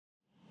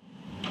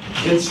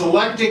In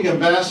selecting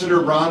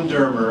Ambassador Ron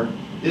Dermer,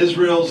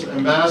 Israel's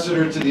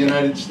ambassador to the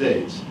United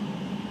States,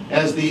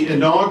 as the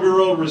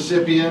inaugural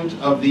recipient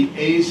of the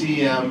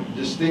AZM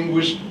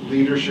Distinguished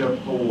Leadership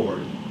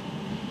Award,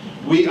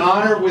 we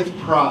honor with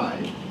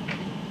pride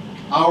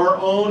our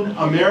own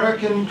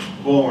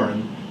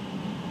American-born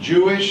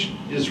Jewish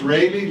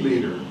Israeli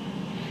leader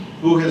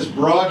who has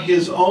brought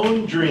his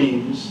own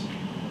dreams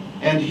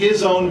and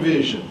his own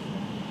vision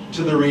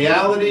to the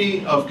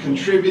reality of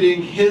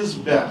contributing his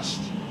best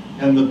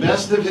and the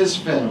best of his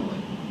family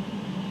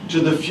to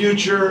the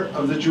future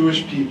of the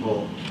Jewish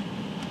people,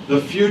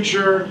 the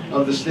future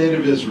of the State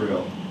of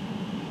Israel,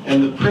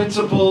 and the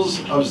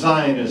principles of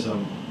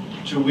Zionism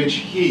to which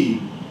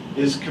he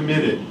is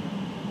committed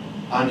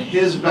on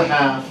his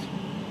behalf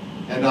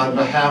and on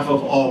behalf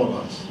of all of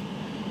us.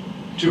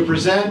 To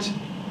present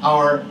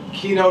our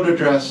keynote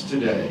address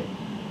today,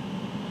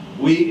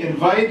 we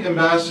invite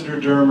Ambassador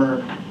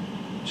Dermer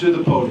to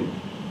the podium.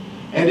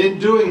 And in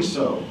doing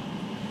so,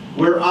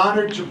 we're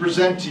honored to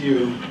present to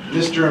you,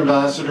 Mr.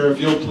 Ambassador,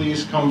 if you'll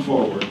please come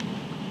forward.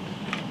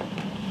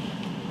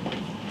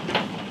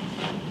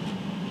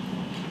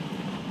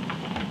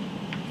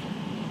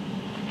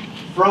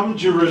 From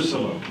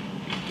Jerusalem,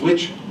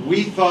 which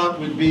we thought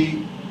would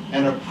be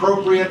an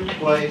appropriate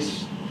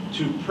place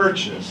to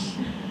purchase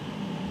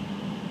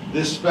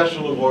this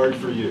special award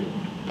for you.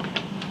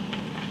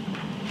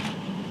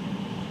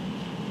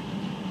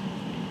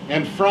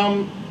 And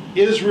from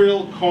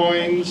Israel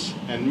Coins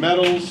and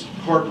Metals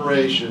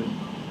Corporation,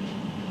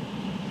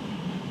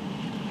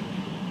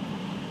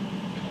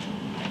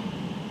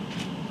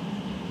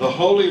 the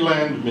Holy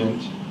Land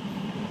Mint,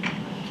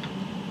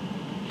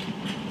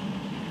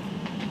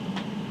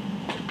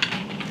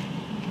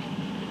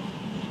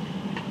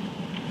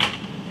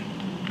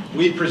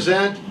 we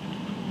present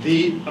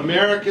the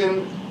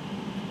American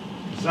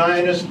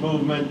Zionist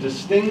Movement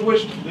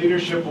Distinguished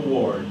Leadership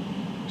Award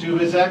to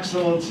His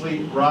Excellency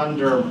Ron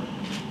Dermer.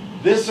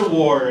 This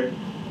award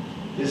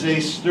is a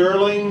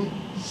sterling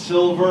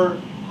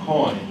silver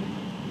coin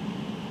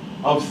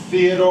of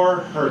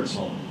Theodore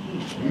Herzl,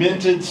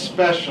 minted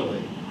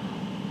specially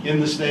in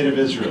the State of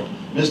Israel.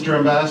 Mr.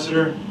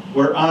 Ambassador,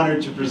 we're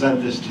honored to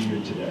present this to you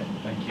today.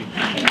 Thank you.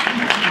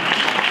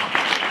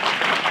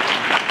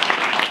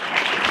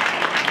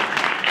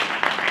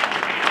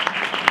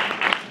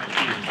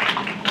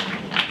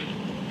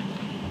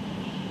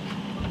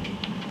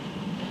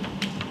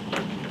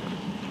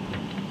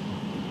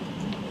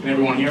 Can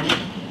everyone hear me?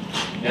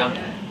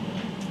 Yeah?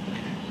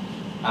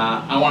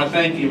 I want to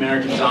thank the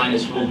American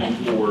Zionist Movement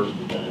for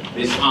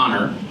this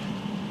honor.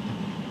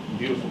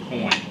 Beautiful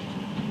coin.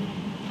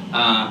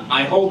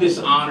 I hold this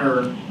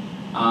honor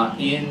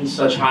in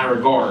such high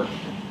regard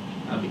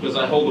because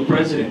I hold the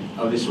president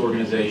of this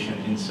organization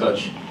in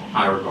such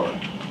high regard.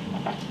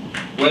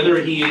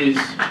 Whether he is,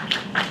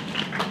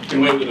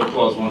 can wait with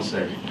applause one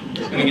second,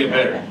 it's going to get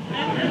better.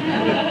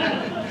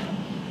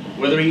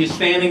 Whether he is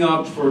standing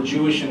up for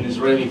Jewish and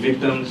Israeli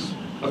victims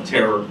of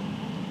terror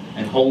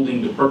and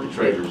holding the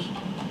perpetrators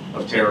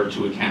of terror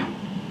to account.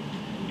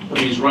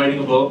 Whether he's writing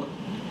a book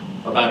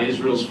about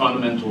Israel's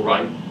fundamental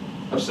right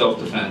of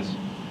self-defense,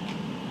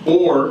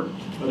 or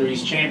whether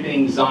he's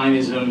championing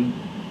Zionism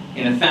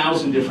in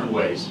 1,000 different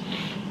ways.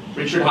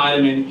 Richard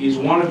Heidemann is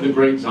one of the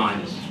great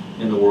Zionists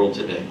in the world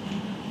today.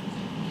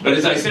 But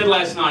as I said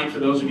last night, for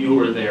those of you who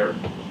were there,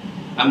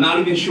 I'm not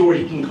even sure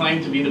he can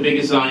claim to be the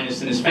biggest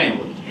Zionist in his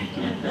family.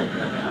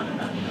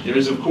 There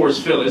is, of course,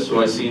 Phyllis,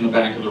 who I see in the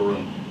back of the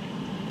room,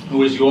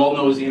 who, as you all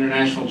know, is the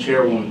international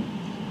chairwoman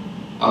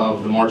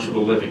of the March for the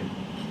Living.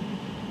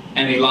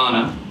 And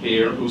Ilana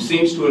here, who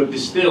seems to have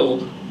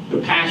distilled the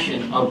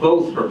passion of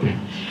both her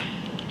parents,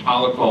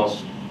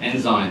 Holocaust and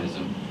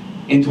Zionism,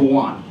 into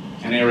one.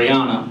 And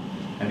Ariana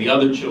and the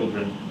other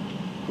children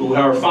who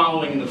are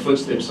following in the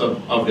footsteps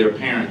of their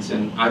parents.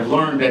 And I've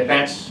learned that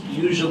that's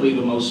usually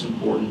the most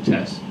important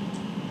test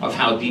of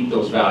how deep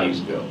those values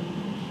go,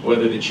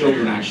 whether the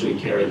children actually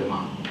carry them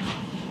on.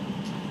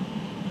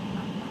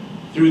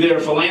 Through their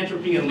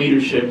philanthropy and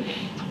leadership,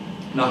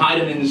 the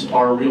Heidemans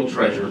are a real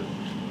treasure,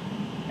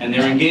 and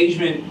their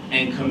engagement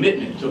and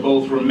commitment to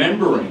both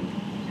remembering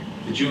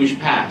the Jewish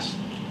past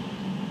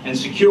and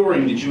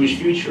securing the Jewish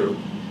future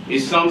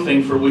is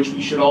something for which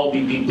we should all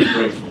be deeply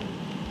grateful.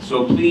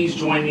 So please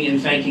join me in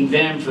thanking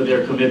them for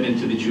their commitment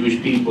to the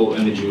Jewish people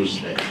and the Jewish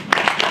state.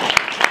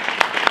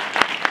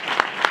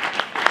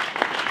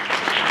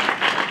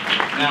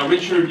 Now,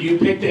 Richard, you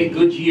picked a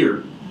good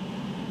year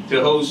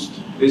to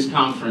host this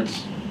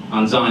conference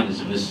on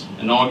Zionism, this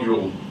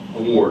inaugural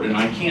award, and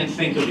I can't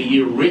think of a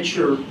year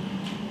richer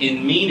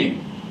in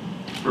meaning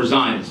for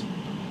Zionism.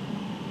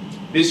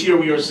 This year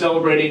we are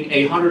celebrating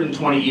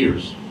 120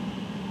 years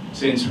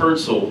since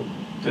Herzl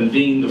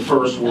convened the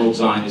first World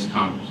Zionist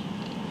Congress.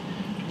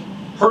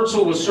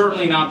 Herzl was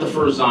certainly not the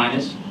first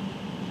Zionist.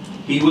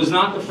 He was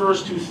not the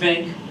first to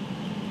think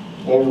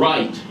or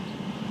write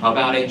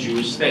about a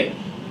Jewish state.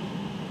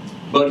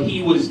 But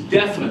he was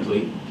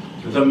definitely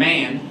the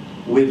man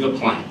with the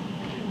plan.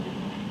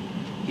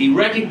 He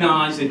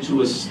recognized that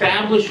to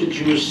establish a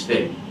Jewish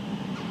state,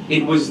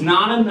 it was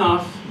not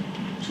enough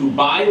to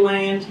buy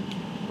land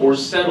or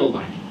settle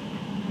land.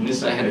 And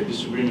this, I had a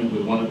disagreement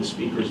with one of the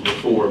speakers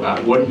before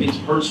about what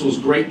Herzl's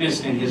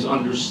greatness and his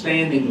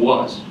understanding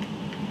was.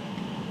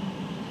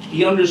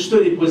 He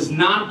understood it was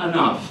not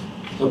enough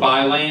to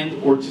buy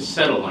land or to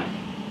settle land.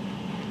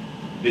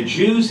 The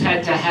Jews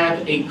had to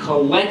have a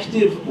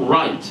collective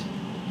right,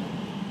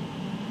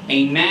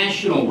 a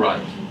national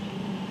right,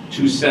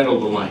 to settle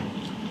the land.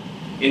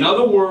 In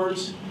other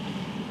words,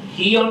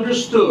 he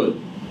understood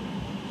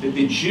that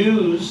the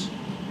Jews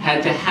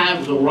had to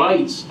have the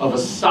rights of a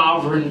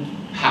sovereign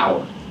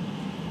power.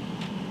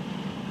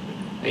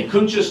 They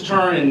couldn't just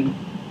turn and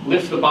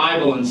lift the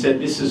Bible and said,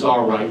 this is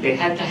our right. They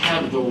had to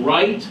have the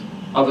right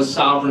of a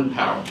sovereign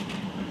power.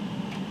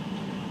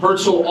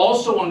 Herzl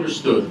also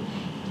understood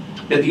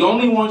that the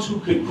only ones who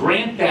could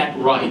grant that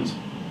right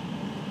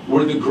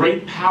were the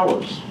great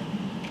powers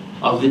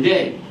of the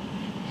day.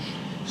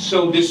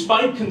 So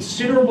despite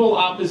considerable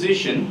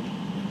opposition,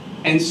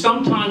 and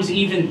sometimes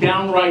even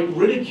downright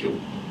ridicule,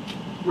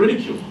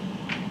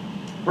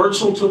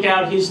 Herzl took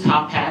out his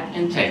top hat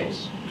and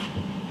tails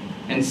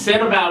and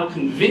set about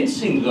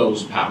convincing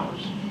those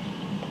powers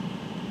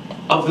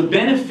of the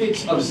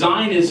benefits of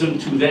Zionism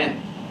to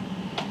them.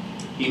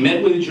 He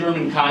met with the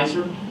German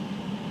Kaiser,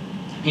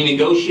 he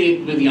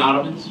negotiated with the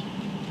Ottomans,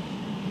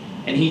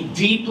 and he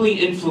deeply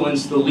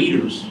influenced the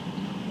leaders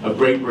of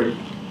Great Britain.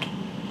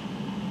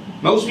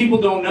 Most people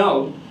don't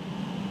know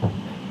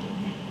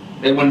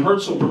that when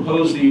Herzl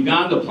proposed the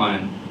Uganda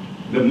plan,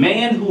 the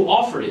man who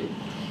offered it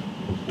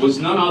was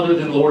none other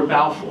than Lord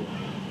Balfour,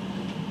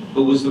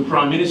 who was the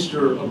Prime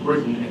Minister of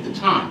Britain at the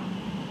time.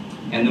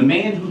 And the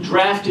man who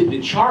drafted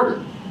the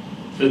charter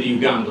for the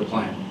Uganda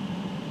plan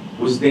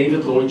was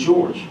David Lloyd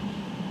George,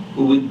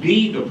 who would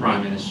be the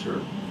Prime Minister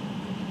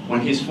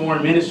when his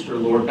Foreign Minister,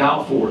 Lord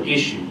Balfour,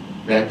 issued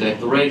that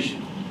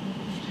declaration.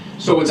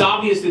 So it's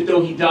obvious that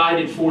though he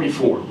died at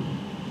 44,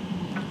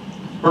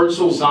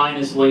 Herzl's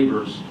Zionist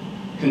labors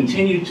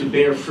continued to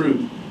bear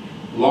fruit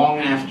long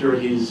after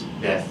his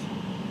death.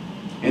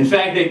 In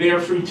fact, they bear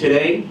fruit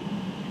today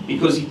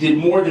because he did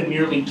more than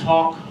merely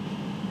talk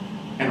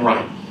and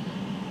write.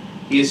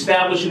 He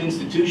established an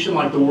institution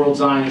like the World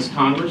Zionist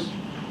Congress,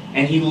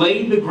 and he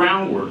laid the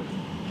groundwork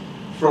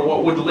for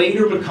what would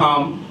later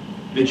become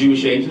the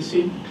Jewish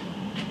Agency,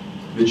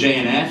 the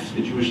JNF,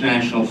 the Jewish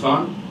National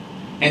Fund,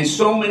 and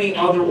so many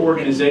other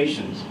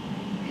organizations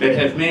that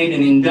have made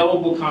an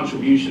indelible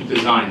contribution to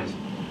Zionism.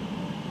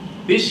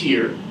 This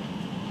year,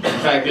 in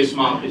fact this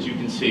month, as you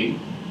can see,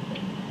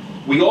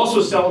 we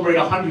also celebrate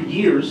 100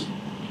 years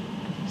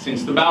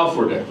since the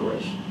Balfour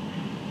Declaration.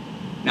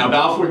 Now,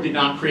 Balfour did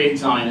not create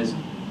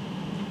Zionism.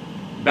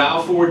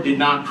 Balfour did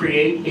not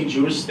create a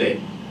Jewish state.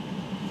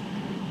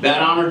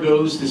 That honor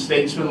goes to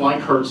statesmen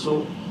like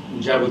Herzl,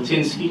 and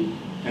Jabotinsky,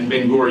 and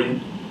Ben-Gurion.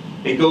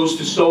 It goes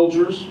to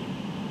soldiers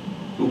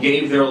who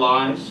gave their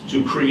lives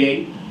to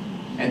create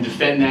and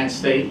defend that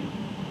state.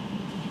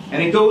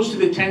 And it goes to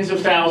the tens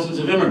of thousands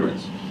of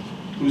immigrants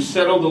who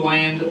settled the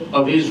land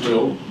of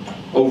Israel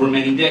over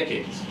many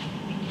decades.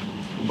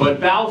 But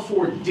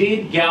Balfour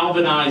did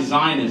galvanize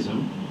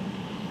Zionism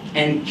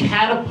and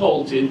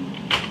catapulted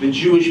the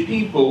Jewish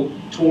people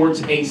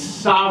towards a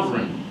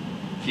sovereign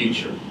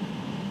future.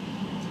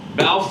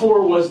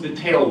 Balfour was the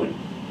tailwind,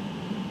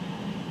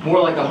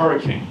 more like a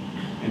hurricane,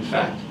 in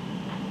fact,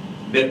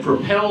 that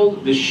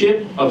propelled the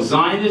ship of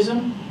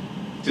Zionism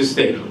to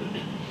statehood.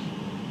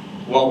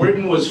 While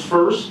Britain was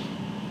first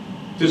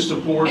to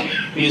support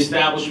the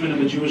establishment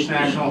of a Jewish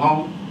national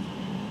home,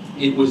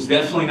 it was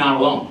definitely not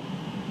alone.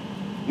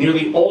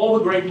 Nearly all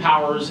the great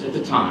powers at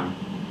the time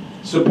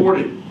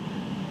supported it.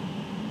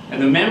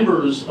 And the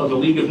members of the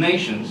League of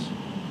Nations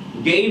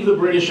gave the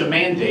British a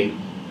mandate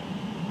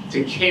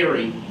to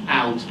carry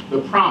out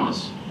the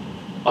promise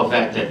of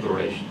that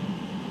declaration.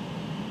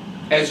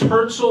 As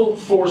Herzl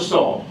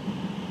foresaw,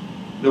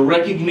 the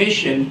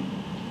recognition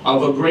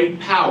of a great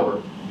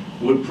power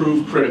would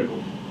prove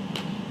critical.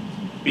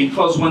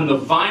 Because when the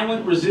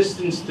violent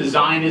resistance to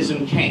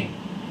Zionism came,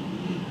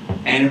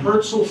 and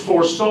Herzl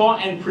foresaw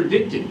and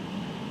predicted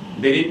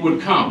that it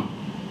would come,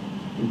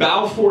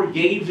 Balfour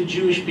gave the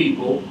Jewish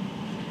people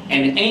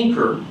an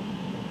anchor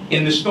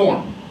in the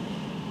storm,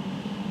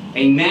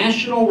 a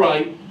national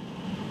right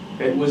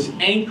that was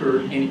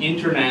anchored in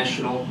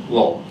international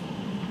law.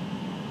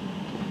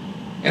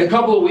 In a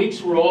couple of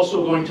weeks, we're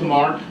also going to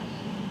mark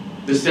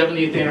the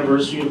 70th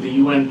anniversary of the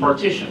UN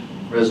Partition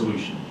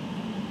Resolution.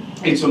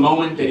 It's a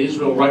moment that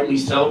Israel rightly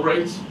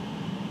celebrates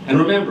and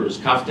remembers,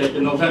 Kaftet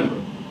in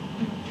November.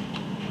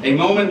 A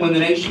moment when the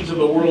nations of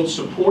the world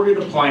supported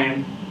a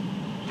plan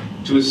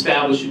to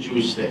establish a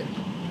Jewish state.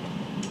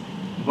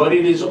 But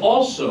it is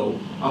also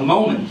a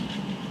moment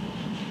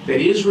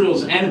that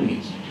Israel's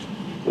enemies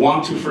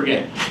want to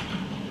forget.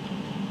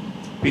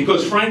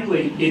 Because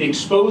frankly, it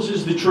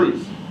exposes the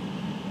truth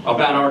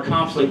about our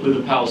conflict with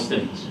the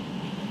Palestinians.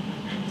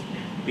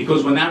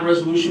 Because when that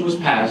resolution was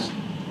passed,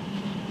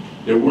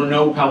 there were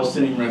no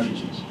Palestinian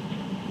refugees.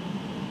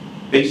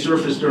 They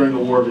surfaced during the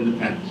War of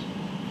Independence.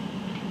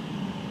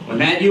 When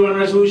that UN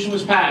resolution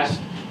was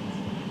passed,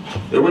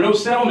 There were no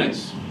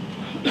settlements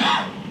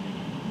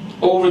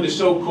over the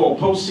so-called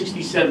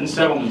post-67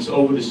 settlements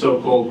over the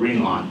so-called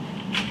Green Line.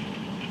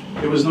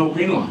 There was no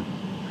Green Line.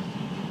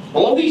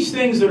 All these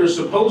things that are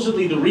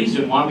supposedly the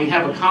reason why we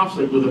have a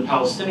conflict with the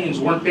Palestinians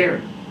weren't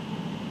there.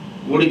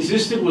 What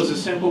existed was a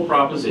simple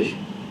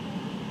proposition.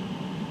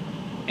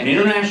 An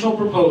international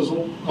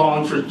proposal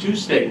calling for two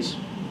states,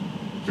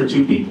 for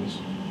two peoples,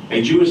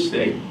 a Jewish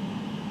state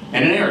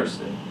and an Arab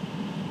state.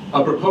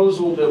 A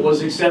proposal that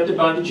was accepted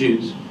by the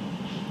Jews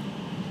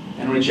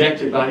and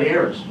rejected by the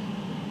Arabs.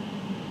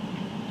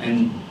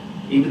 And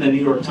even the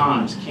New York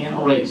Times can't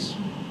erase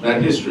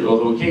that history,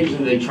 although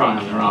occasionally they try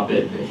on their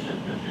op-ed page.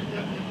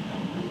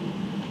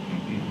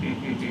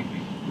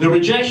 The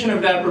rejection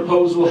of that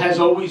proposal has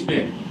always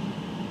been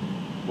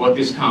what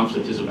this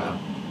conflict is about.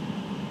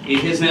 It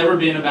has never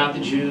been about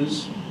the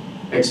Jews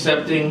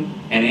accepting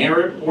an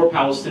Arab or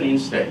Palestinian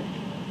state.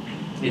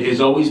 It has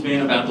always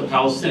been about the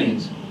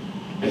Palestinians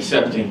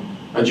accepting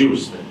a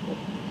Jewish state.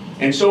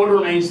 And so it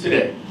remains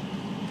today.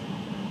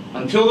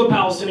 Until the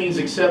Palestinians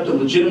accept the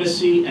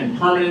legitimacy and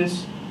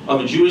permanence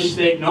of a Jewish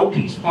state, no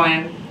peace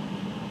plan,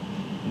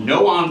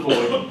 no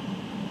envoy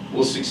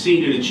will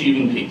succeed at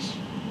achieving peace.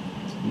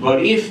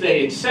 But if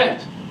they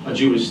accept a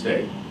Jewish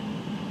state,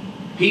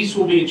 peace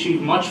will be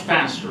achieved much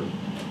faster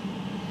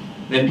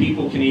than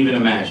people can even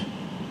imagine.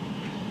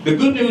 The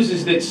good news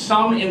is that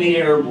some in the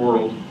Arab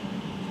world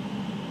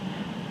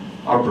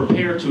are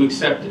prepared to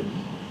accept it.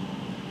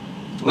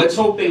 Let's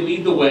hope they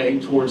lead the way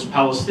towards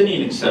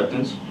Palestinian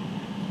acceptance,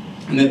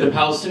 and that the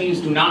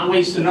Palestinians do not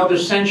waste another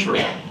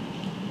century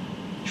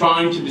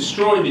trying to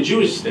destroy the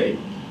Jewish state,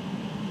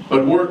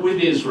 but work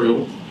with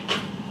Israel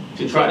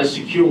to try to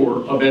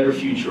secure a better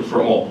future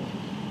for all.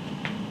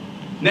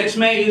 Next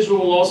May, Israel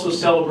will also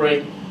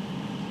celebrate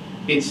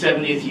its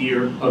 70th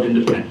year of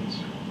independence.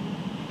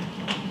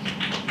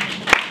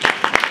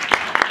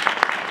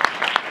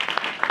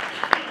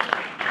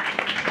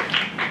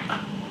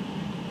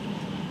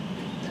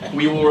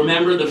 We will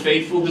remember the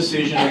faithful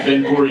decision of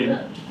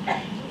Ben-Gurion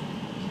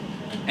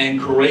and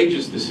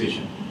courageous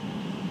decision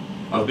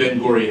of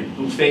Ben-Gurion,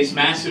 who faced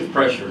massive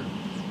pressure,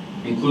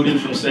 including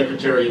from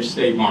Secretary of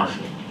State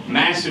Marshall.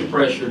 Massive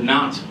pressure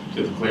not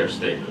to declare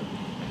statehood.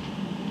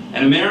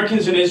 And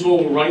Americans in Israel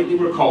will rightly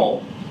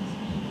recall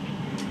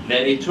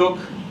that it took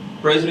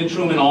President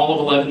Truman all of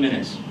 11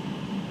 minutes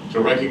to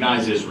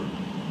recognize Israel.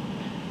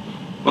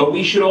 But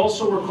we should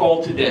also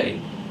recall today,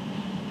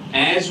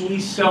 as we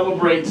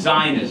celebrate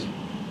Zionism,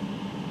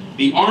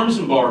 the arms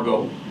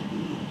embargo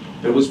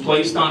that was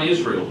placed on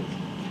Israel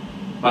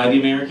by the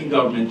American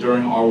government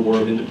during our War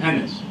of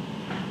Independence.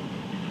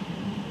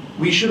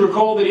 We should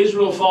recall that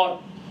Israel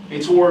fought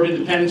its War of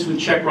Independence with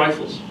Czech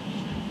rifles.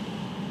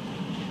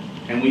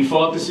 And we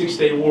fought the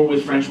Six-Day War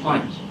with French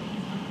planes.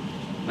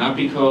 Not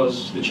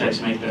because the Czechs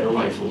make better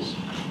rifles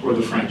or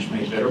the French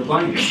make better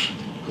planes,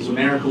 because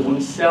America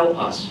wouldn't sell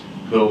us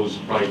those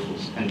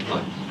rifles and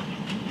planes.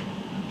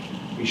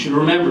 We should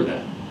remember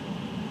that.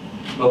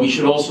 But we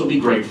should also be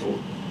grateful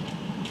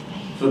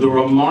for the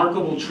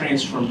remarkable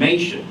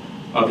transformation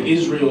of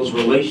Israel's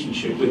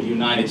relationship with the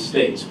United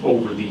States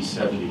over these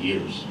 70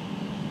 years.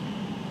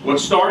 What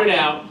started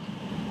out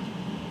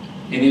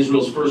in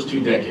Israel's first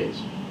 2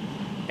 decades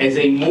as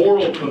a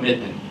moral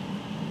commitment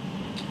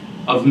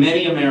of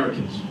many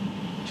Americans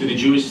to the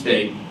Jewish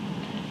state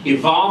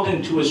evolved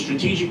into a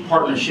strategic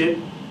partnership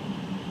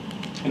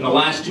in the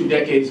last 2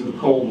 decades of the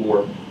Cold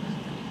War,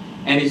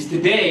 and is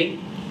today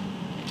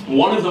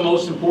one of the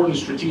most important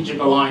strategic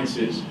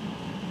alliances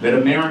that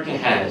America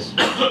has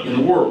in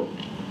the world.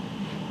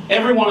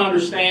 Everyone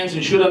understands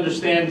and should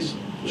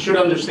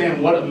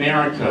understand what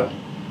America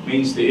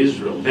means to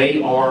Israel.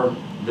 They are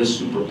the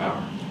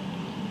superpower.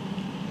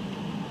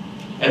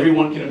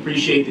 Everyone can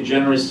appreciate the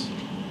generous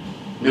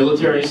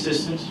military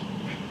assistance,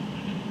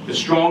 the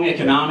strong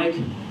economic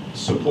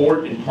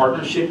support and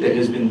partnership that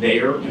has been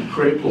there in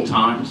critical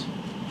times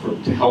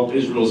to help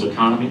Israel's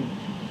economy,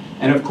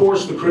 and of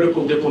course the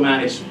critical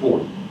diplomatic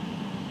support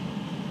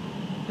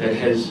that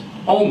has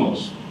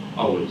almost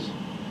always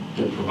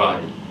been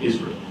provided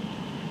Israel.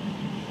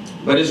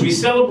 But as we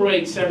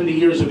celebrate 70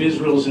 years of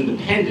Israel's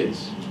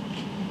independence,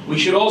 we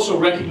should also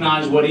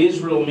recognize what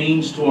Israel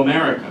means to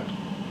America,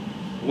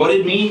 what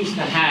it means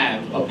to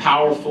have a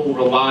powerful,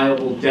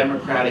 reliable,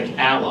 democratic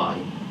ally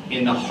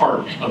in the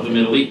heart of the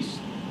Middle East.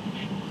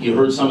 You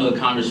heard some of the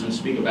congressmen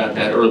speak about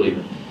that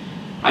earlier.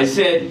 I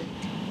said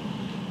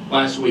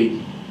last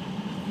week,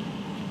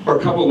 or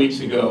a couple of weeks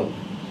ago,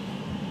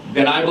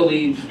 that I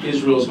believe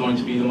Israel is going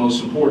to be the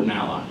most important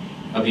ally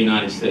of the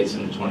United States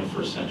in the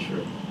 21st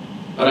century.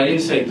 But I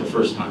didn't say it the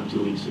first time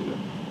 2 weeks ago.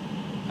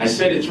 I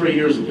said it 3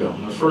 years ago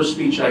in the first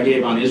speech I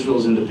gave on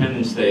Israel's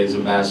Independence Day as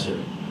ambassador.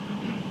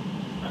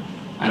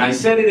 And I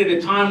said it at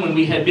a time when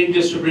we had big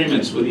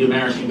disagreements with the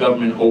American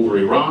government over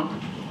Iraq,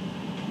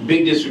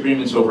 big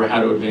disagreements over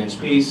how to advance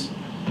peace,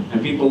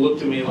 and people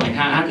looked at me like,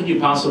 how could you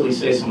possibly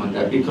say something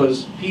like that?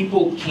 Because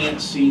people can't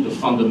see the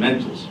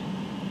fundamentals.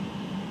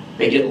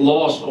 They get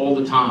lost all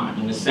the time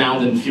in the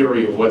sound and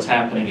fury of what's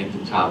happening at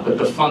the top. But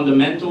the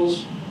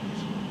fundamentals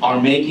are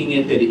making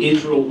it that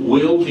Israel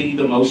will be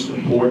the most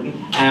important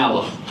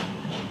ally,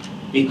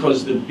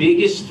 because the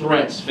biggest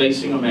threats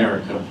facing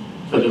America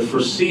for the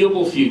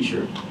foreseeable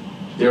future,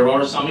 there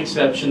are some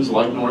exceptions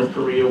like North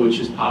Korea, which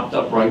has popped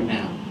up right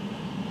now,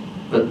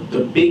 but the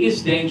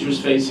biggest dangers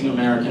facing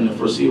America in the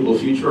foreseeable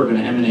future are going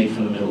to emanate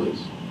from the Middle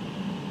East.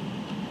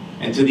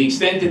 And to the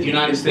extent that the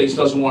United States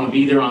doesn't want to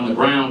be there on the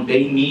ground,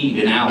 they need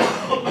an ally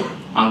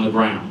on the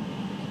ground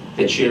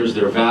that shares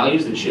their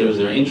values, that shares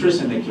their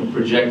interests, and that can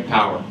project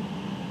power.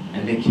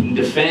 And they can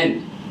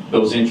defend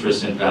those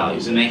interests and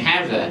values. And they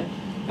have that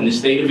in the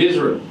state of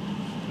Israel.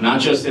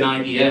 Not just in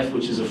IDF,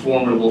 which is a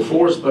formidable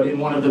force, but in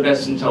one of the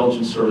best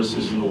intelligence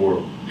services in the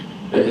world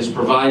that has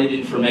provided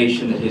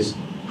information that has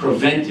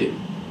prevented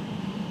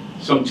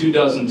some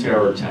 24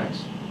 terror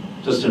attacks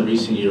just in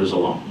recent years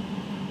alone.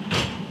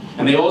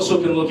 And they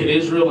also can look at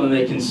Israel and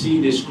they can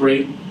see this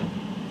great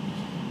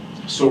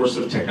source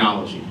of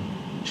technology.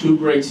 2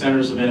 great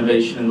centers of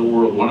innovation in the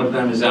world. One of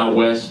them is out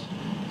west,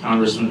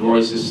 Congressman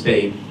Royce's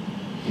state,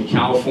 in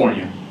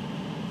California.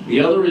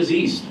 The other is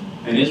east,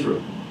 in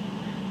Israel.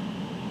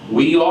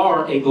 We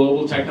are a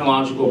global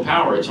technological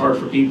power. It's hard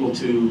for people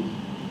to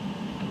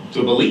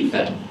believe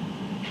that.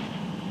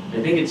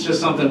 I think it's just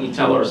something we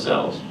tell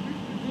ourselves.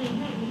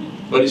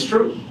 But it's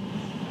true.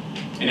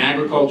 In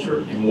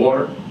agriculture, in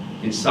water,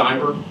 in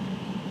cyber,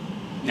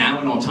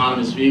 now in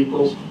autonomous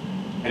vehicles,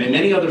 and in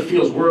many other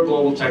fields, we're a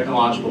global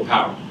technological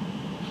power.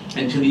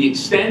 And to the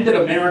extent that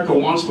America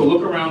wants to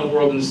look around the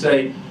world and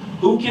say,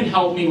 who can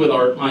help me with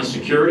my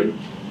security,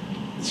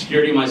 the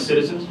security of my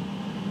citizens,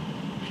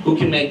 who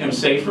can make them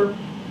safer,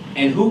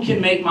 and who can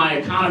make my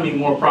economy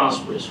more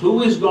prosperous?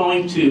 Who is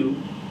going to,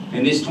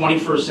 in this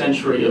 21st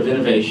century of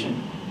innovation,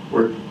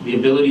 where the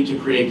ability to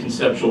create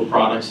conceptual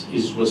products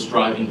is what's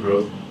driving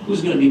growth,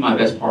 who's going to be my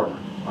best partner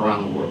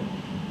around the world?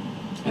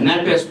 And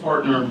that best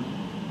partner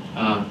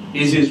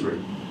is Israel.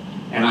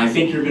 And I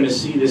think you're going to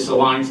see this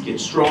alliance get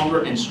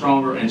stronger and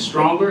stronger and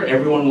stronger.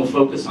 Everyone will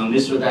focus on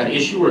this or that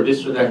issue or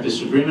this or that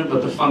disagreement,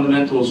 but the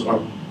fundamentals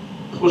are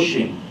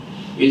pushing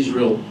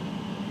Israel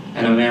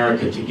and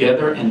America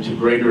together and to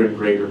greater and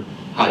greater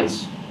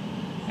heights.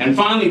 And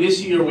finally,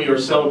 this year we are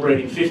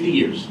celebrating 50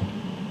 years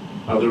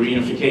of the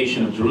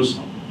reunification of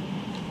Jerusalem.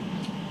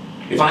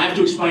 If I have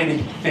to explain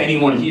to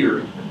anyone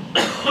here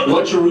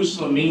what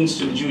Jerusalem means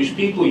to the Jewish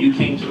people, you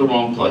came to the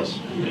wrong place.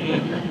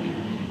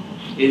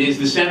 It is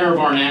the center of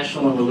our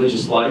national and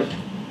religious life,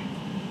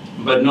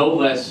 but no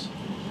less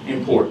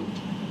important.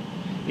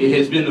 It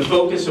has been the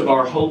focus of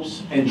our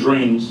hopes and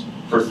dreams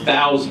for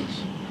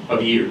thousands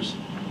of years.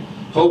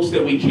 Hopes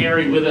that we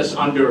carry with us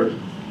under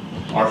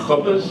our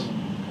chuppahs,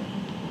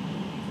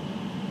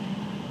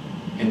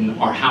 in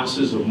our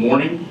houses of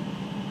mourning,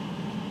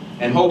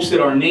 and hopes that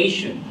our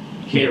nation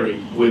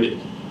carried with it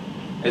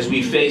as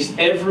we faced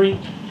every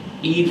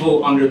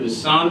evil under the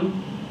sun,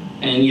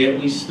 and yet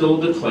we still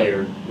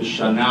declare the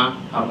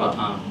Shana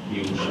Haba'ah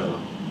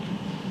Yerushalayim.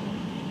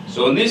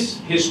 So in this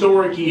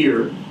historic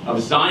year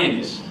of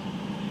Zionist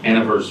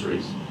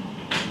anniversaries,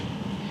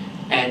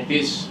 at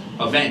this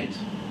event,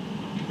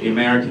 the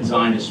American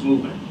Zionist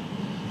movement,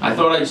 I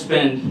thought I'd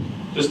spend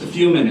just a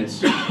few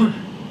minutes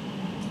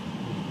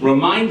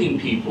reminding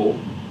people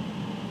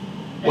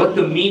what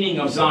the meaning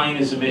of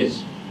Zionism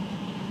is.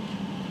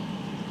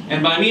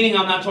 And by meaning,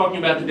 I'm not talking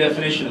about the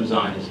definition of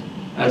Zionism.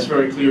 That's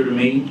very clear to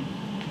me.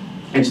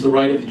 It's the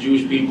right of the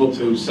Jewish people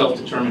to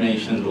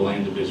self-determination in the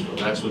land of Israel.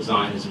 That's what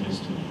Zionism is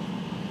to me.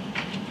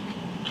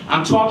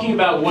 I'm talking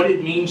about what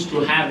it means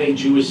to have a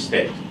Jewish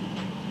state.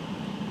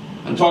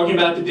 I'm talking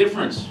about the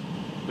difference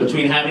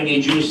between having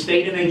a Jewish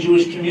state and a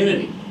Jewish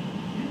community.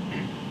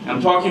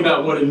 I'm talking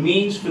about what it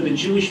means for the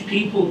Jewish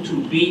people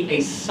to be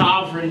a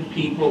sovereign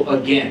people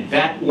again.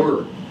 That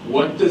word,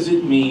 what does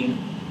it mean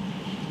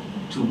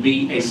to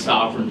be a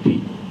sovereign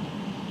people?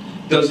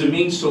 Does it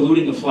mean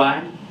saluting a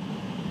flag?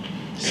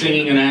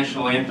 Singing a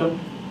national anthem?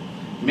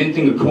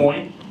 Minting a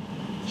coin?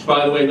 Which,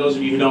 by the way, those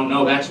of you who don't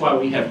know, that's why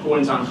we have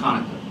coins on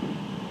Hanukkah,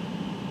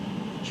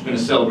 which we're going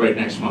to celebrate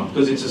next month,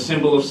 because it's a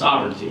symbol of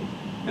sovereignty.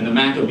 And the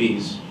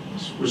Maccabees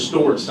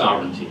restored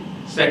sovereignty.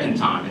 Second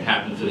time it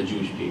happened for the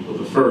Jewish people.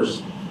 The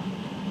first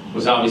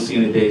was obviously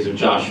in the days of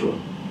Joshua.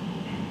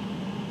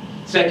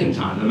 Second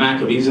time, the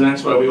Maccabees, and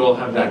that's why we all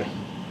have that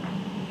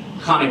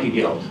Hanukkah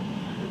geld,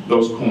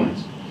 those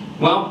coins.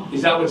 Well,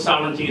 is that what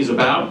sovereignty is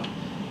about?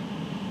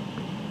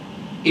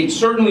 It's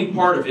certainly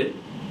part of it,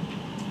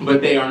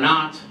 but they are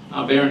not,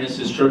 Baroness,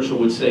 as Churchill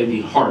would say,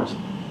 the heart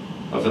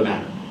of the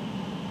matter.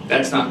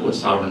 That's not what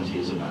sovereignty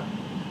is about.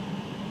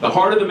 The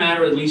heart of the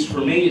matter, at least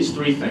for me, is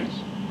three things.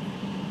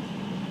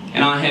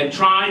 And I have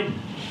tried,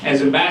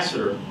 as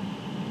ambassador,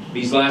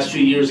 these last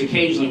few years,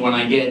 occasionally when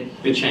I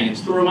get the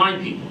chance, to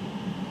remind people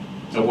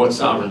of what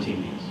sovereignty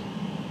means.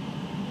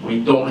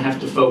 We don't have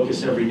to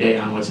focus every day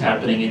on what's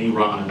happening in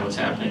Iran and what's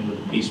happening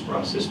with the peace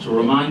process, to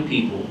remind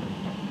people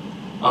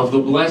of the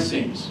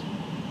blessings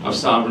of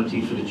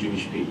sovereignty for the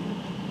Jewish people.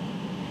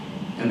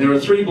 And there are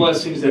three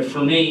blessings that, for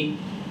me,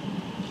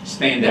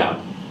 stand out.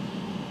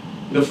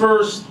 The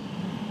first,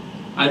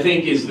 I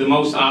think, is the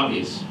most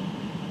obvious.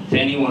 to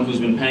anyone who's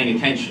been paying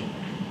attention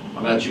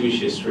about Jewish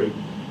history,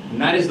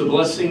 and that is the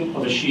blessing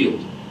of a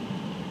shield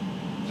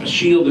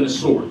and a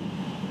sword.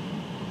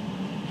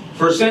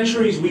 For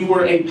centuries, we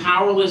were a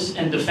powerless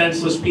and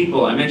defenseless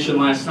people. I mentioned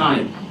last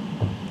night,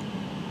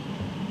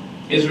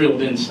 Israel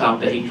didn't stop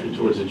the hatred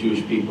towards the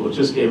Jewish people. It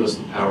just gave us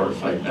the power to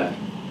fight back.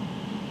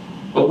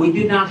 But we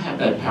did not have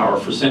that power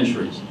for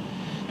centuries.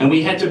 And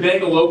we had to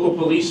beg a local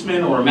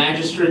policeman or a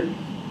magistrate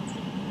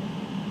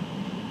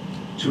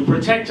to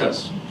protect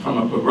us from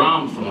a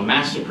pogrom, from a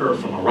massacre,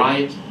 from a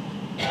riot.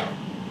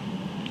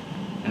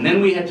 And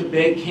then we had to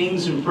beg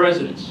kings and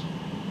presidents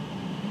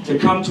to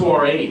come to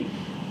our aid,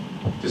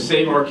 to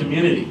save our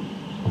community,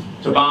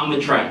 to bomb the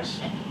tracks.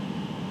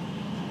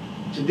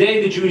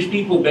 Today, the Jewish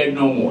people beg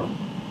no more.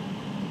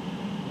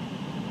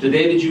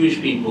 Today, the Jewish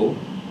people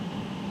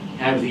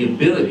have the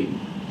ability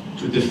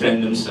to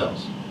defend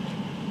themselves.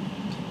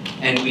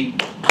 And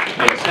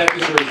that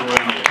deserves a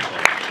round of applause.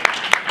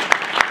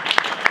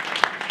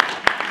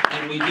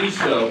 And we do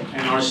so,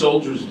 and our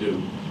soldiers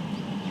do,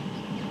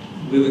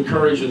 with the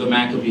courage of the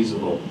Maccabees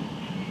of old.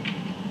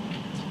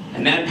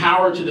 And that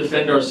power to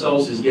defend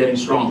ourselves is getting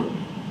stronger.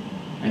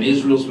 And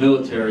Israel's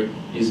military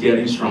is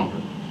getting stronger.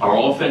 Our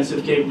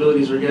offensive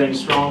capabilities are getting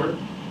stronger,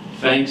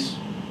 thanks,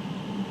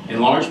 in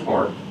large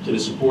part, to the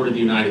support of the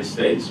United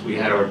States. We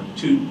had our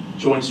 2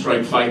 Joint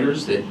Strike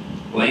Fighters that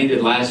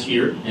landed last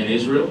year in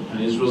Israel,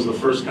 and Israel's the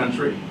first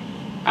country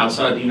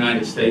outside the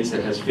United States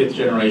that has 5th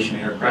generation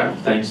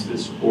aircraft, thanks to the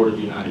support of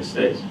the United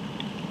States.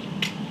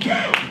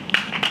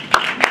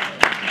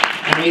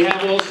 And we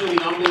have also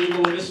the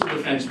unbelievable missile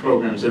defense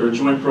programs that are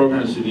joint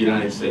programs with the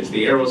United States,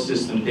 the Aero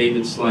System,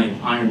 David Sling,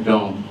 Iron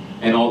Dome,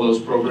 and all those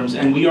programs.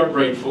 And we are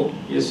grateful,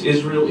 yes,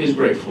 Israel is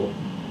grateful,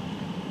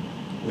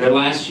 that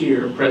last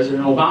year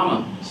President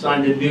Obama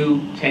signed a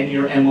new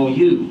 10-year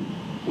MOU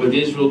with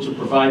Israel to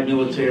provide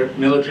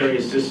military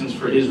assistance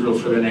for Israel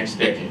for the next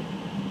decade.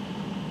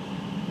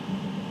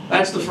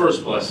 That's the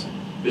first blessing,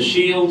 the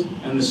shield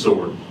and the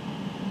sword.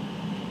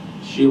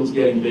 The shield's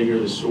getting bigger,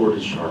 the sword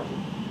is sharper.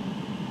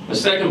 The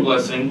second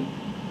blessing,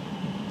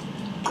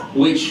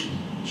 which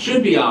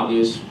should be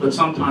obvious, but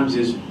sometimes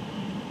isn't,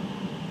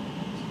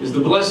 is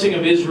the blessing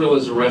of Israel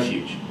as a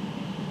refuge.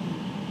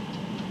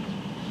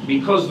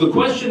 Because the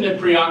question that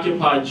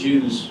preoccupied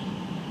Jews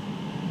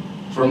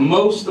for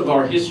most of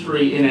our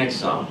history in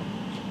exile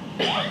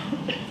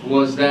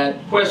was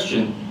that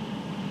question,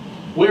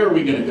 where are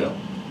we going to go?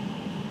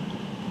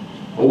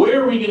 Well,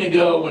 where are we going to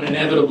go when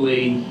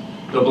inevitably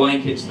the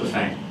blank hits the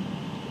fan?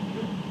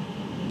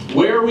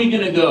 Where are we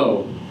going to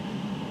go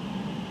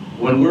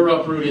when we're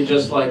uprooted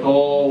just like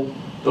all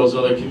those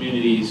other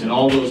communities and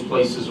all those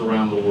places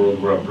around the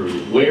world were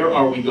uprooted? Where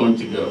are we going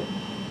to go?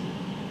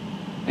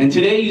 And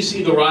today you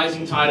see the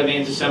rising tide of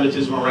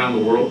anti-Semitism around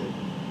the world,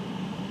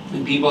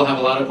 and people have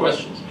a lot of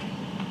questions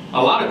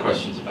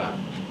about it.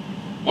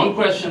 One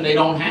question they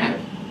don't have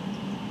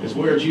is,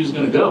 where are Jews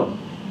going to go?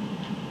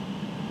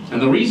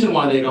 And the reason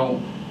why they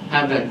don't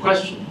have that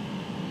question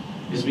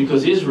is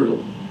because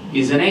Israel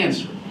is an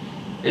answer.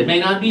 It may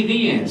not be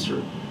the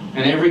answer,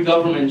 and every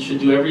government should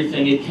do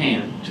everything it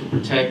can to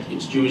protect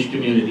its Jewish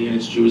community and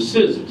its Jewish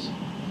citizens.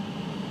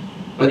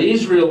 But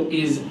Israel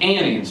is an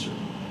answer.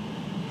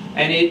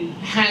 And it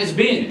has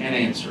been an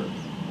answer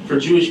for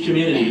Jewish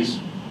communities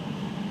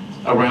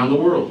around the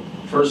world.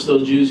 First,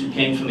 those Jews who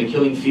came from the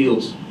killing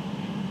fields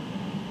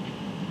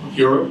of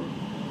Europe.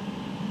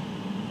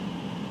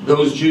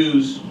 Those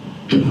Jews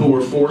who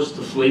were forced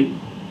to flee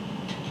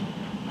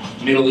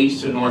Middle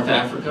East and North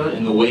Africa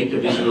in the wake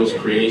of Israel's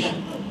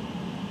creation.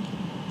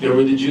 There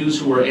were the Jews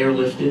who were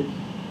airlifted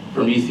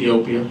from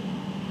Ethiopia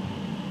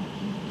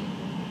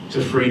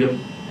to freedom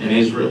in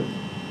Israel.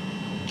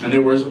 And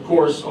there was, of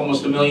course,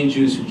 almost 1 million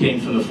Jews who came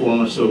from the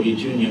former Soviet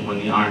Union when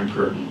the Iron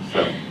Curtain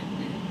fell.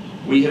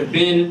 We have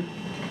been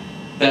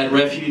that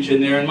refuge,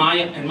 and there, in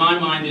my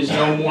mind, is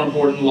no more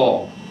important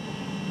law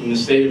in the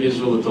state of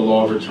Israel than the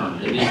law of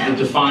return. It is the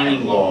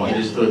defining law. It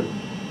is the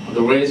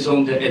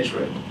raison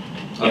d'etre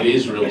of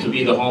Israel, to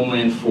be the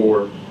homeland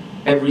for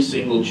every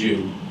single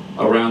Jew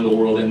around the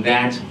world, and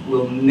that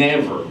will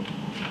never,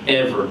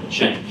 ever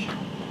change.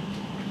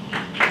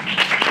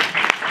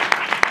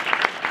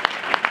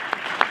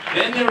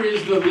 Then there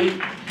is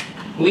the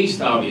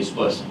least obvious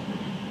blessing,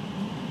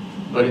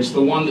 but it's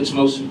the one that's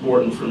most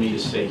important for me to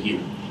say here,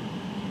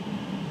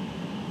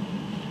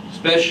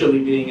 especially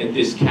being at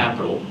this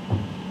capital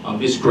of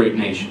this great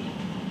nation.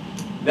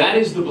 That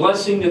is the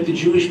blessing that the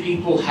Jewish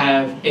people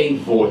have a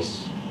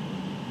voice.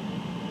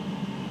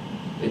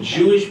 The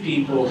Jewish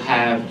people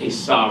have a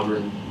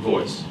sovereign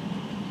voice.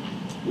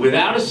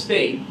 Without a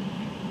state,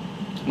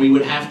 we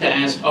would have to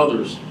ask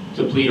others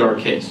to plead our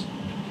case.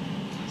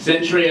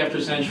 Century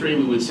after century,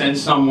 we would send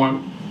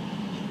someone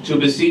to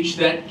beseech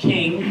that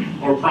king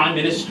or prime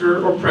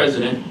minister or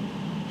president,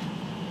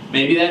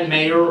 maybe that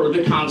mayor or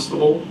the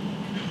constable,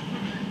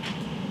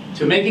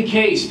 to make a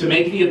case, to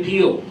make the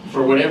appeal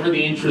for whatever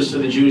the interests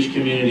of the Jewish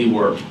community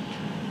were.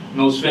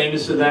 Most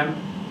famous of them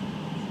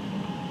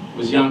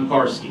was Jan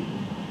Karski,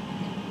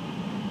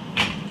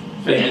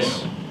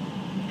 famous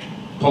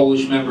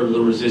Polish member of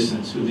the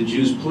resistance, who the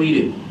Jews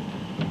pleaded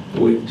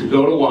to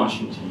go to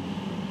Washington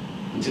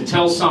and to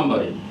tell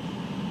somebody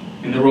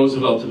in the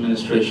Roosevelt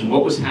administration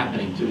what was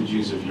happening to the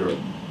Jews of Europe.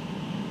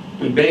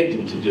 We begged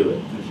him to do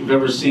it. If you've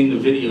ever seen the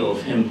video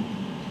of him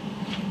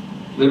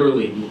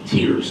literally with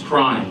tears,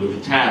 crying with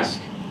the task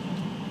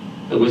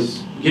that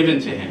was given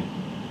to him,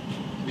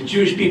 the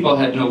Jewish people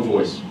had no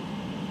voice.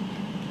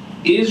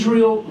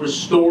 Israel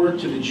restored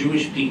to the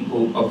Jewish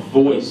people a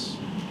voice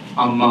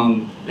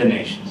among the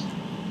nations.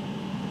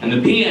 And the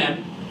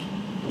PM,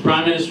 the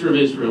Prime Minister of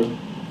Israel,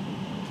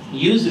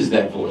 uses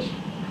that voice.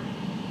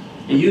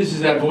 He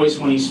uses that voice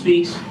when he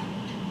speaks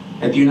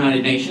at the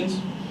United Nations.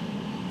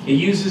 He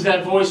uses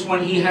that voice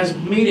when he has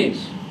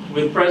meetings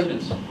with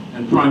presidents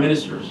and prime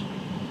ministers.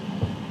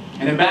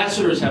 And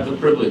ambassadors have the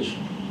privilege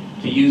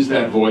to use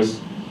that voice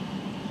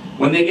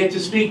when they get to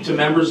speak to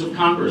members of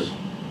Congress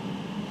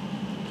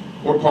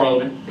or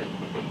Parliament,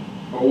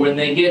 or when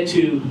they get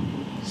to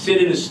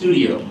sit in a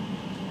studio,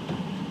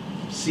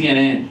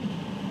 CNN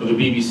or the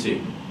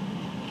BBC.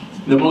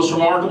 The most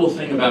remarkable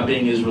thing about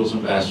being Israel's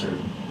ambassador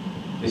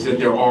is that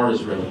there are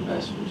Israeli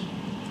ambassadors.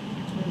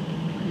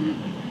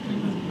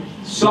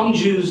 Some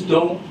Jews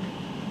don't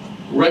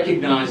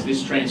recognize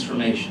this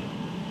transformation.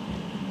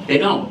 They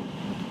don't.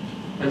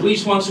 At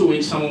least once a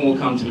week, someone will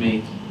come to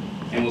me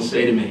and will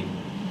say to me,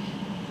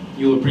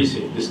 "You'll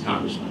appreciate this,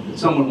 Congressman," but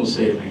someone will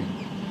say to me,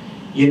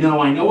 "You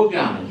know, I know a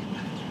guy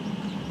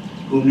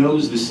who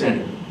knows the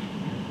senator.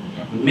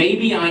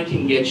 Maybe I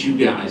can get you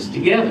guys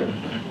together."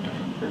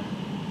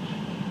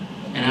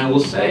 And I will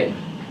say,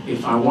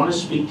 if I want to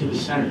speak to the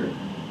senator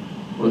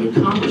or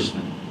the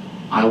congressman,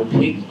 I'll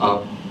pick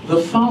up the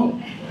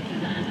phone.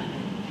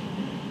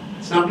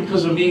 It's not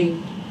because of me,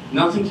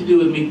 nothing to do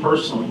with me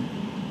personally.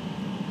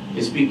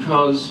 It's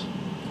because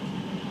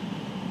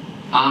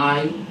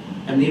I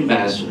am the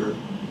ambassador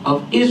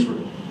of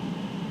Israel.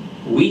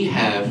 We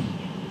have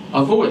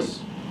a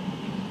voice.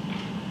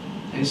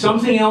 And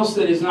something else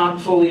that is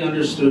not fully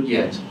understood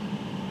yet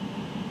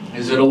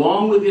is that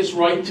along with this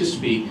right to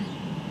speak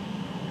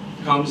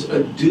comes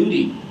a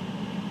duty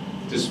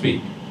to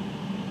speak.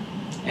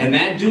 And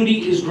that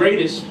duty is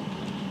greatest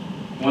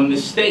when the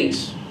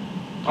stakes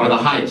are the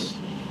highest.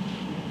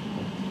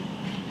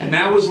 And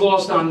that was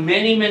lost on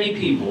many, many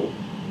people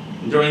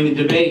during the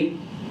debate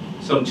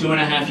some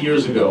 2.5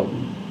 years ago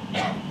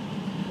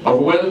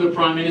over whether the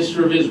Prime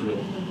Minister of Israel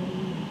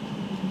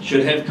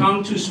should have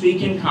come to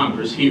speak in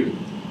Congress here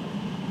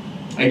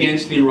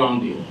against the Iran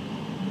deal.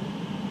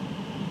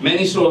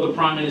 Many saw the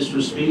Prime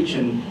Minister's speech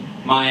and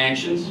my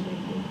actions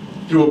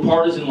through a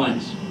partisan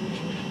lens.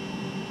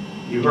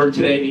 You heard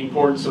today the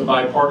importance of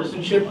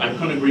bipartisanship. I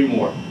couldn't agree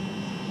more.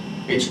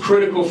 It's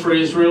critical for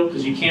Israel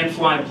because you can't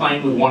fly a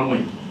plane with one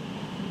wing.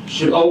 You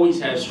should always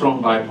have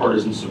strong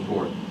bipartisan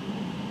support.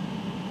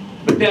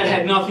 But that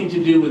had nothing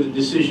to do with the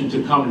decision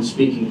to come and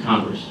speak in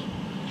Congress.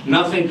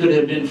 Nothing could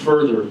have been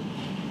further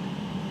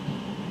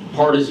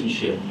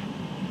partisanship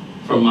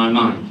from my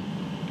mind.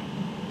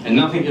 And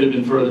nothing could have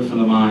been further from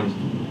the mind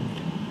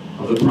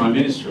of the Prime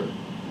Minister.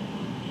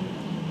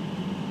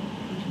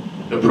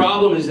 The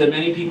problem is that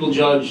many people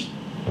judged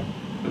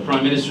the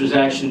Prime Minister's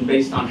action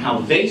based on how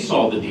they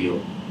saw the deal,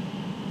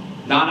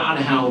 not on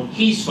how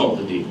he saw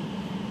the deal,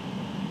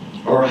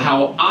 or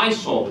how I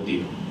saw the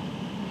deal,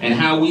 and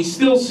how we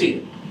still see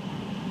it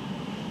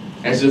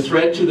as a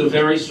threat to the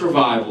very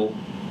survival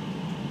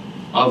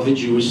of the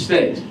Jewish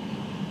state.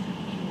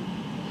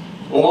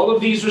 All of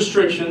these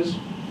restrictions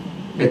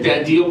that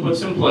that deal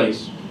puts in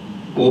place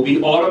will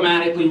be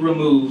automatically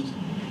removed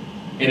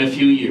in a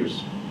few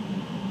years.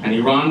 And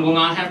Iran will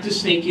not have to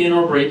sneak in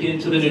or break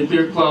into the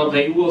nuclear club.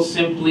 They will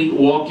simply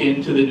walk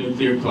into the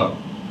nuclear club.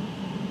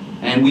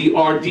 And we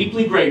are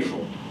deeply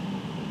grateful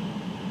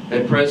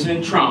that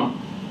President Trump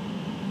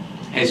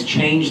has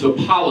changed the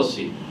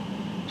policy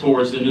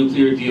towards the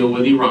nuclear deal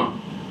with Iran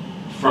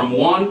from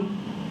one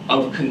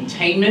of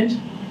containment,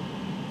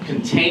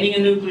 containing a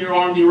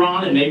nuclear-armed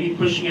Iran and maybe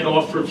pushing it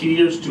off for a few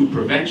years, to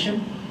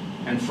prevention,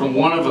 and from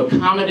one of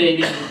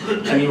accommodating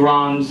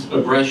Iran's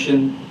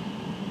aggression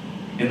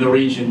in the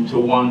region to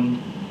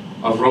one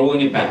of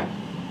rolling it back.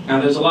 Now,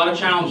 there's a lot of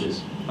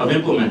challenges of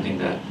implementing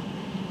that,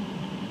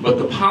 but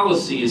the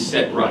policy is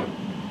set right,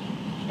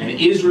 and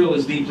Israel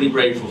is deeply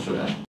grateful for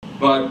that.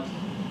 But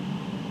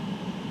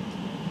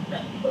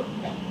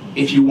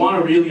if you want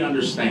to really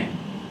understand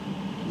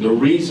the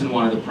reason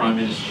why the Prime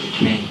Minister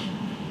came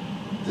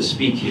to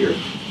speak here,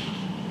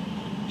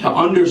 to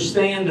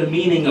understand the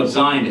meaning of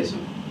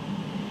Zionism,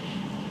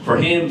 for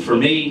him, for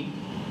me,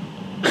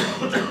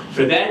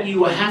 for that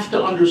you have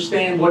to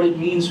understand what it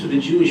means for the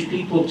Jewish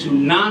people to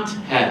not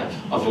have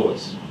a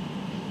voice.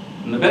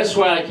 And the best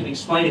way I can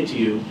explain it to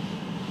you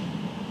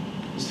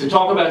is to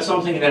talk about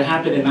something that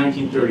happened in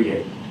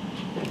 1938.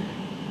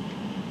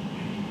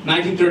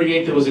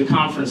 1938, there was a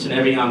conference in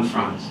Evian,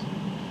 France.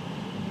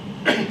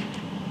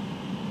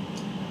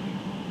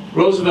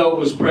 Roosevelt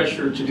was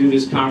pressured to do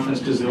this conference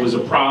because there was a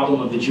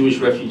problem of the Jewish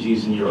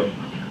refugees in Europe.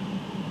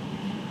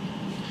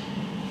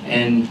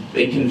 And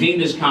they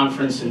convened this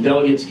conference, and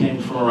delegates came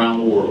from around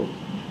the world.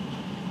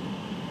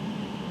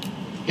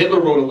 Hitler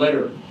wrote a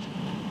letter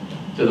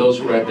to those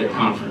who were at that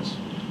conference.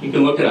 You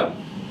can look it up.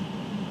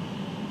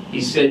 He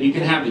said, you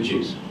can have the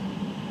Jews.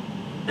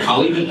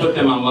 I'll even put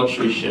them on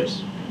luxury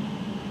ships.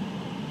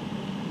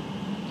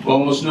 Well,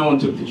 almost no one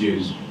took the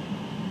Jews.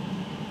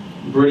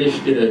 The British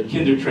did a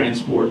kinder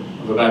transport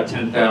of about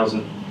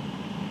 10,000,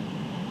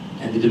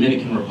 and the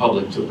Dominican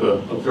Republic took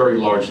a very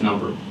large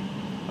number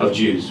of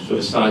Jews for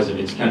the size of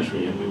its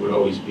country, and we would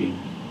always be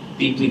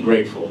deeply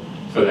grateful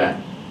for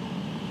that.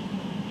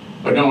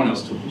 But no one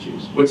else took the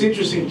Jews. What's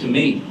interesting to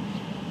me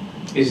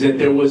is that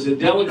there was a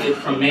delegate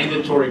from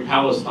Mandatory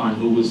Palestine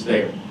who was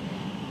there.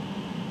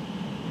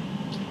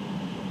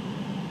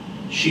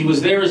 She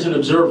was there as an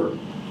observer,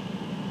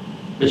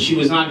 but she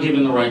was not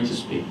given the right to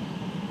speak.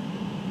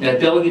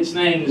 That delegate's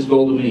name is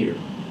Golda Meir.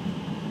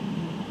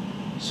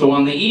 So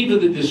on the eve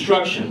of the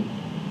destruction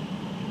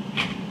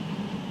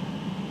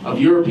of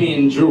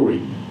European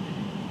Jewry,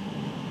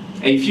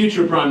 a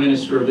future Prime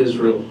Minister of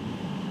Israel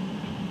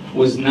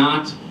was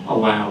not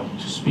allowed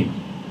to speak.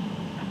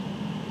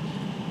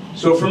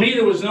 So for me,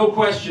 there was no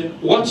question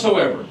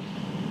whatsoever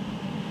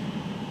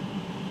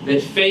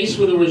that faced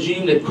with a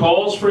regime that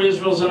calls for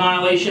Israel's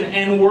annihilation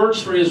and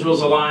works for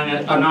Israel's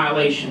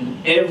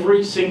annihilation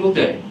every single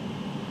day,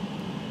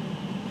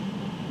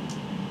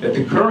 that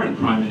the current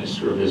Prime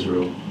Minister of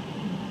Israel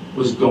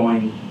was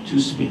going to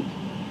speak.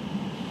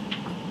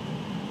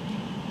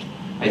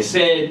 I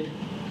said,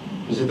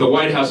 I was at the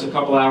White House a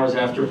couple hours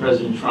after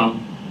President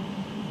Trump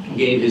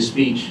gave his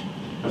speech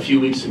a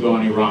few weeks ago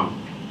on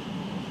Iran.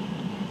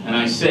 And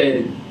I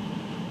said,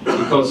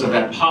 because of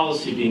that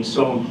policy being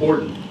so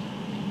important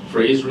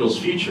for Israel's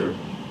future,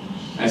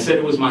 I said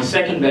it was my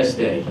second best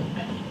day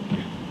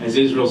as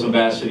Israel's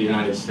ambassador to the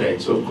United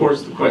States. So of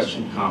course the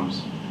question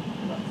comes,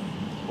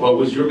 what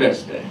was your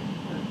best day?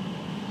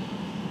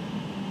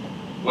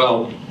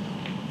 Well,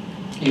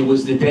 it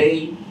was the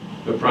day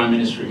the Prime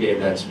Minister gave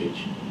that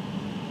speech.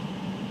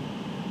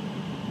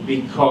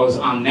 Because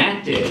on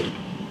that day,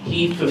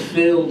 he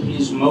fulfilled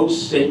his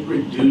most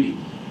sacred duty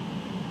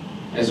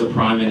as a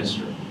Prime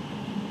Minister,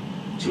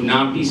 to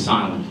not be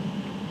silent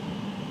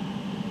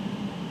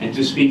and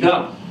to speak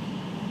up.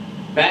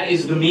 That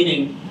is the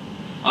meaning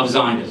of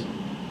Zionism.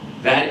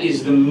 That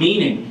is the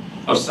meaning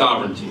of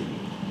sovereignty.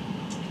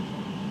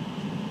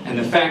 And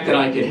the fact that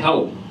I could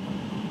help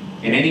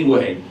in any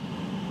way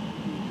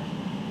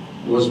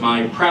was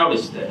my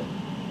proudest day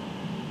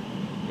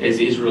as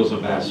Israel's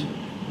ambassador.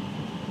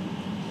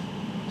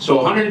 So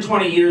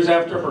 120 years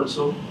after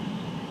Herzl,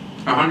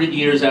 100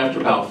 years after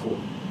Balfour,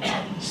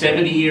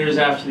 70 years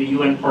after the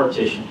UN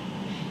partition,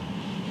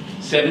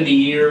 70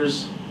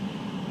 years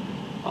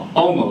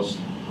almost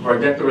of our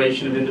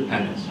Declaration of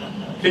Independence,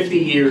 50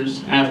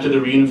 years after the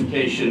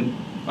reunification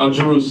of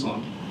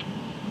Jerusalem,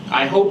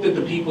 I hope that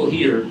the people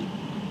here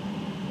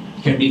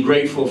can be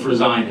grateful for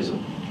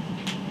Zionism.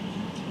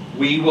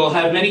 We will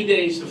have many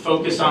days to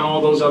focus on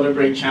all those other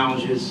great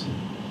challenges,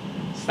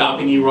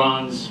 stopping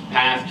Iran's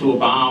path to a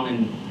bomb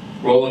and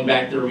rolling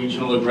back their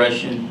regional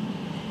aggression,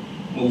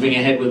 moving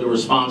ahead with a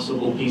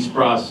responsible peace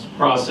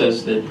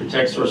process that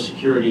protects our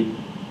security,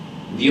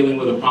 dealing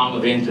with the problem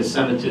of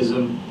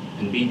anti-Semitism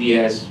and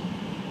BDS,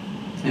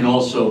 and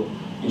also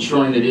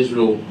ensuring that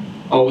Israel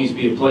always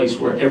be a place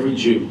where every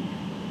Jew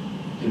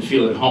can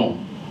feel at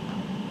home.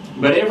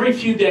 But every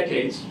few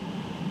decades,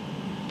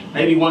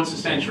 maybe once a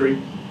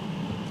century,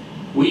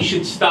 we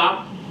should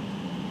stop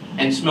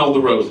and smell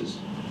the roses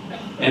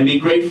and be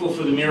grateful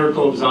for the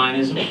miracle of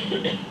Zionism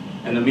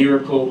and the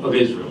miracle of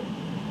Israel.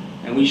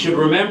 And we should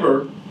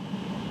remember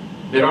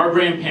that our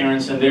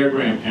grandparents and their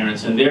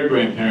grandparents and their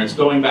grandparents,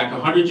 going back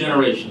 100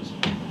 generations,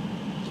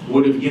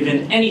 would have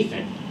given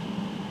anything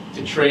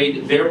to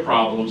trade their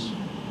problems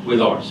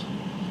with ours.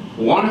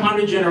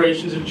 100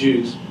 generations of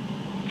Jews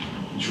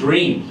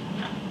dreamed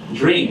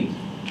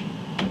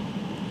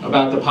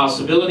about the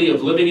possibility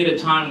of living at a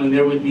time when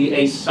there would be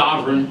a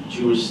sovereign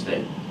Jewish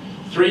state.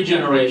 3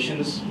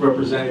 generations,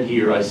 represented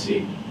here, I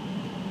see,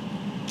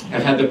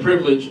 have had the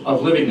privilege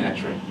of living that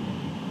dream.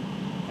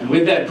 And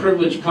with that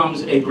privilege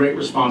comes a great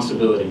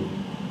responsibility,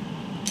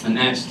 and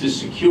that's to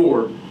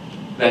secure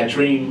that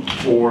dream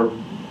for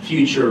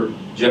future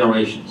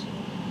generations.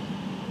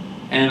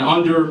 And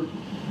under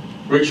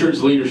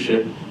Richard's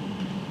leadership,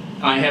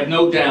 I have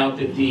no doubt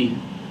that the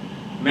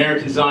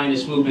American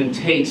Zionist movement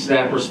takes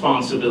that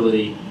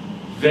responsibility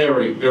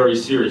very, very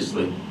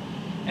seriously.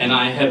 And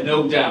I have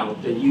no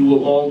doubt that you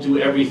will all do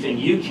everything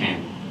you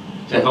can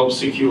to help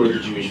secure the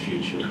Jewish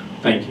future.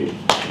 Thank you.